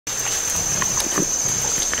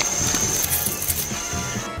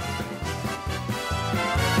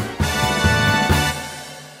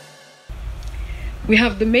We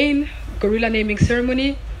have the main gorilla naming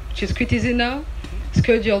ceremony, which is Kwita Izina,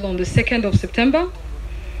 scheduled on the 2nd of September.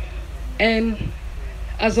 And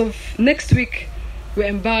as of next week, we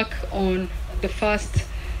embark on the first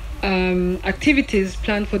activities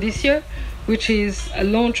planned for this year, which is a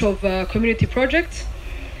launch of a community project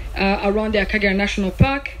around the Akagera National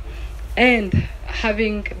Park, and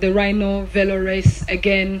having the rhino velo race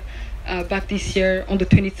again back this year on the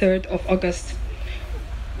 23rd of August.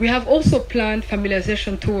 We have also planned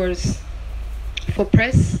familiarization tours for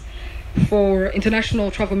press, for international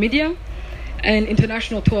travel media, and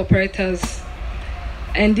international tour operators.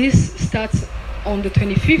 And this starts on the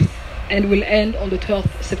 25th and will end on the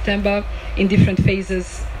 12th September in different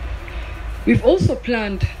phases. We've also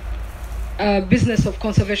planned a Business of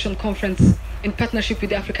Conservation conference in partnership with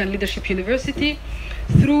the African Leadership University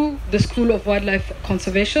through the School of Wildlife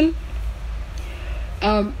Conservation.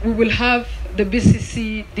 We will have the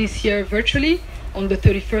BCC this year virtually on the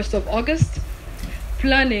 31st of August,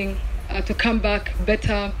 planning to come back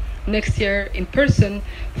better next year in person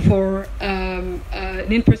for an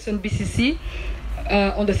in-person BCC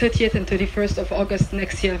on the 30th and 31st of August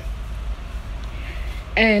next year.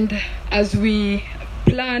 And as we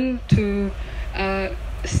plan to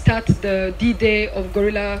start the D-Day of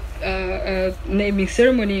Gorilla naming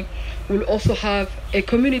ceremony, we'll also have a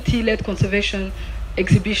community-led conservation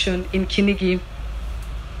exhibition in Kinigi.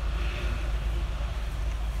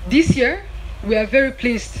 This year, we are very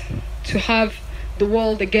pleased to have the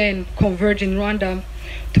world again converge in Rwanda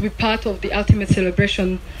to be part of the ultimate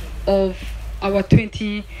celebration of our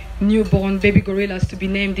 20 newborn baby gorillas to be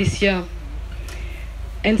named this year.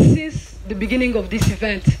 And since the beginning of this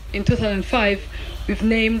event in 2005, we've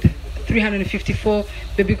named 354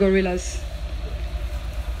 baby gorillas.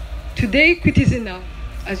 Today, Kwita Izina,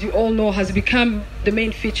 as you all know, has become the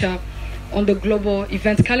main feature on the global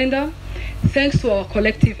event calendar, thanks to our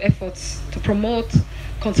collective efforts to promote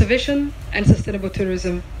conservation and sustainable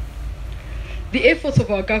tourism. The efforts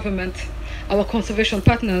of our government, our conservation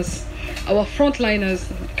partners, our frontliners,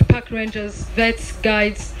 park rangers, vets,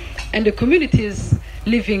 guides, and the communities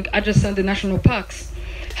living adjacent the national parks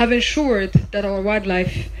have ensured that our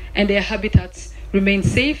wildlife and their habitats remain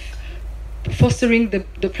safe, fostering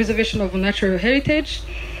the preservation of natural heritage,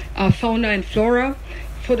 fauna and flora,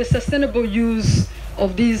 for the sustainable use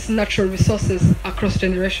of these natural resources across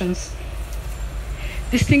generations.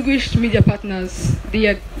 Distinguished media partners,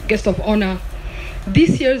 dear guests of honor,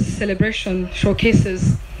 this year's celebration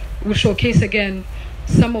will showcase again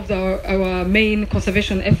some of our main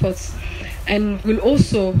conservation efforts, and we'll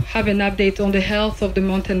also have an update on the health of the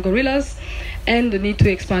mountain gorillas and the need to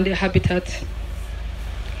expand their habitat.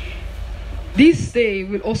 This day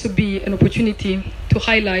will also be an opportunity to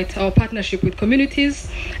highlight our partnership with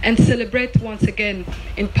communities and celebrate once again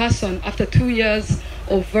in person after 2 years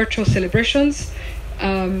of virtual celebrations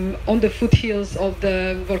on the foothills of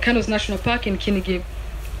the Volcanoes National Park in Kinigi.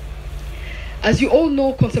 As you all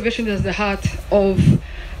know, conservation is the heart of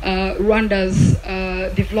Rwanda's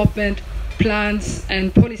development plans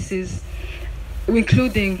and policies,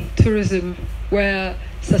 including tourism, where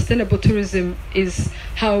sustainable tourism is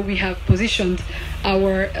how we have positioned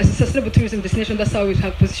as a sustainable tourism destination. That's how we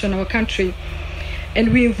have positioned our country.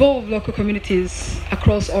 And we involve local communities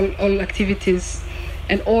across all activities,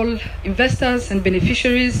 and all investors and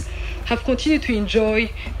beneficiaries have continued to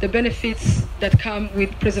enjoy the benefits that come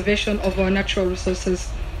with preservation of our natural resources.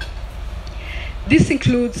 This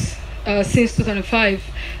includes, since 2005,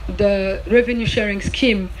 the revenue sharing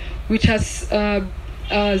scheme, which has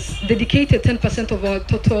dedicated 10% of our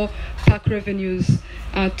total park revenues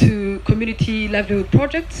to community livelihood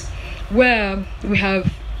projects, where we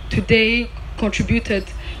have today contributed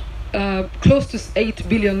close to 8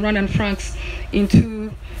 billion Rwandan francs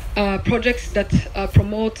into projects that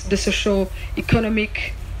promote the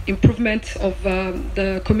socio-economic improvement of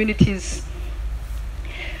the communities.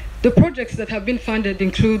 The projects that have been funded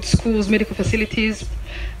include schools, medical facilities,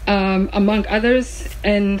 among others,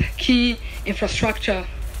 and key infrastructure.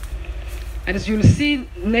 And as you'll see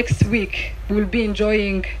next week, we'll be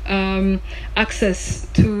enjoying access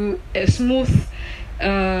to a smooth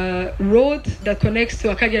road that connects to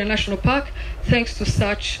Akagera National Park thanks to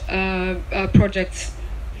such projects.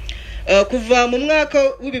 Kuva mu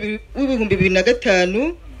mwaka w'ibihumbi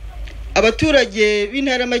 2005 abaturage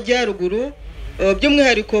b'intara y'Amajyaruguru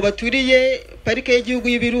by'umwihariko baturiye Parike y'igihugu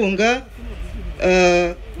y'Ibirunga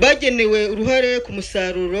bagenewe uruhare ku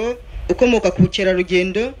musaruro ukomoka ku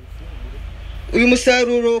bukerarugendo. Uyu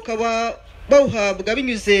musaruro ukaba bawuhabwa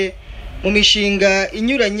binyuze mu mishinga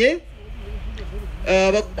inyuranye.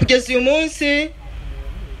 Kugeza uyu munsi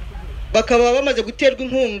bakaba bamaze guterwa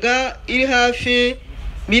inkunga iri hafi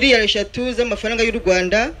miliyari 3 z'amafaranga y'u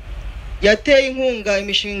Rwanda. Yateye inkunga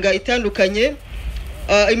imishinga itandukanye,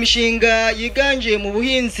 imishinga yiganje mu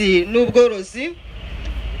buhinzi n'ubworozi,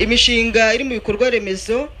 imishinga iri mu bikorwa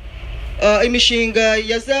remezo, imishinga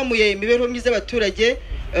yazamuye imibereho myiza y'abaturage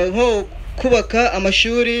nko kubaka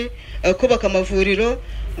amashuri, kubaka amavuriro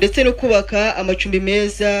ndetse no kubaka amacumbi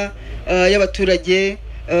meza y'abaturage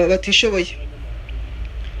batishoboye.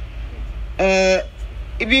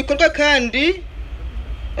 Ibikorwa kandi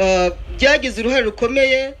byagize uruhare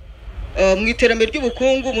rukomeye mu iterambere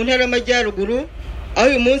ry'ubukungu mu ntara y'Amajyaruguru, aho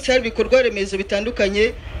uyu munsi hari ibikorwa remezo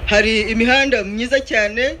bitandukanye. Hari imihanda myiza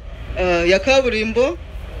cyane ya kaburimbo,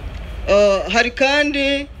 hari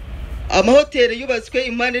kandi amahoteli yubatswe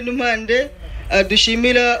impande n'impande.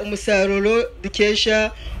 Dushimira umusaruro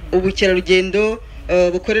dukesha ubukerarugendo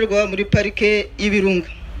bukorerwa muri Parike y'Ibirunga.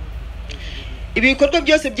 Ibikorwa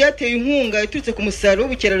byose byateye inkunga iturutse ku musaruro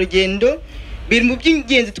w'ubukerarugendo biri mu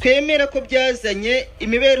by'ingenzi twemera ko byazanye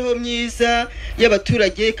imibereho myiza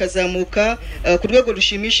y'abaturage ikazamuka ku rwego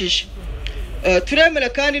rushimishije. Turemera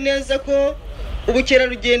kandi neza ko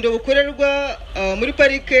ubukerarugendo bukorerwa muri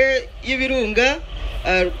Parike y'Ibirunga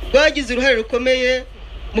rwagize uruhare rukomeye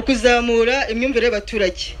mu kuzamura imyumvire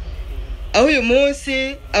y'abaturage, aho uyu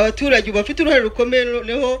munsi abaturage bafite uruhare rukomeye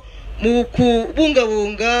noneho mu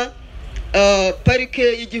kubungabunga Parike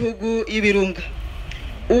y'Igihugu y'Ibirunga.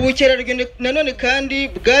 Ubukerarugendo nanone kandi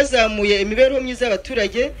bwazamuye imibereho myiza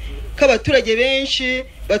y'abaturage, ko abaturage benshi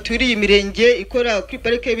baturiye imirenge ikora kuri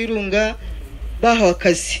Parike y'Ibirunga bahawe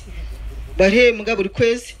akazi, bahembwa buri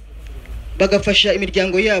kwezi bagafasha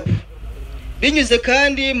imiryango yabo. Binyuze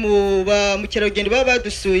kandi mu mukerarugendo baba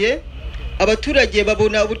badusuye, abaturage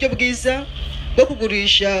babona uburyo bwiza bwo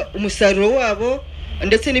kugurisha umusaruro wabo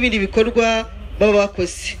ndetse n'ibindi bikorwa baba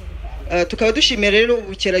bakoze. Tukaba dushimira rero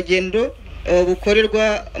ubukerarugendo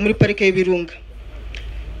bukorerwa muri Parike y'Ibirunga.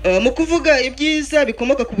 Mu kuvuga ibyiza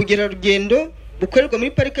bikomoka ku bukerarugendo bukorerwa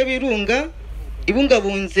muri Parike y'Ibirunga,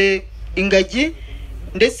 ibungabunze ingagi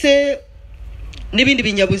ndetse n'ibindi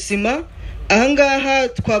binyabuzima, ahangaha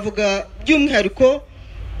twavuga by'umwihariko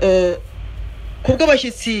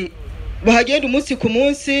kubw'abashyitsi bahagenda umunsi ku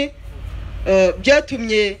munsi,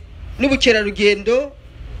 byatumye n'ubukerarugendo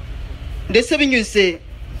ndetse binyuze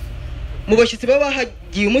mu bashyitsi baba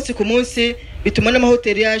bahagiye umunsi ku munsi, bituma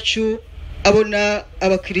n'amahoteli yacu abona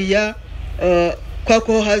abakiriya kwa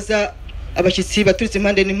ko haza abashyitsi baturutse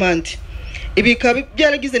impande n'impande. Ibi bikaba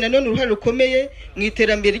byaragize nanone uruhare rukomeye mu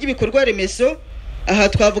iterambere ry'ibikorwa remezo. Aha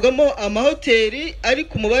twavugamo amahoteli ari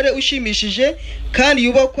ku mubare ushimishije kandi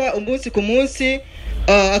yubakwa umunsi ku munsi,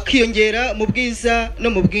 akiyongera mu bwiza no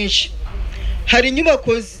mu bwinshi. Hari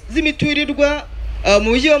inyubako z'imiturirwa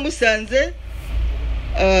mu mujyi wa Musanze,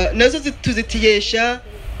 nazo tuzitiyesha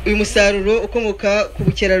uyu musaruro ukomoka ku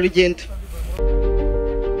bukerarugendo.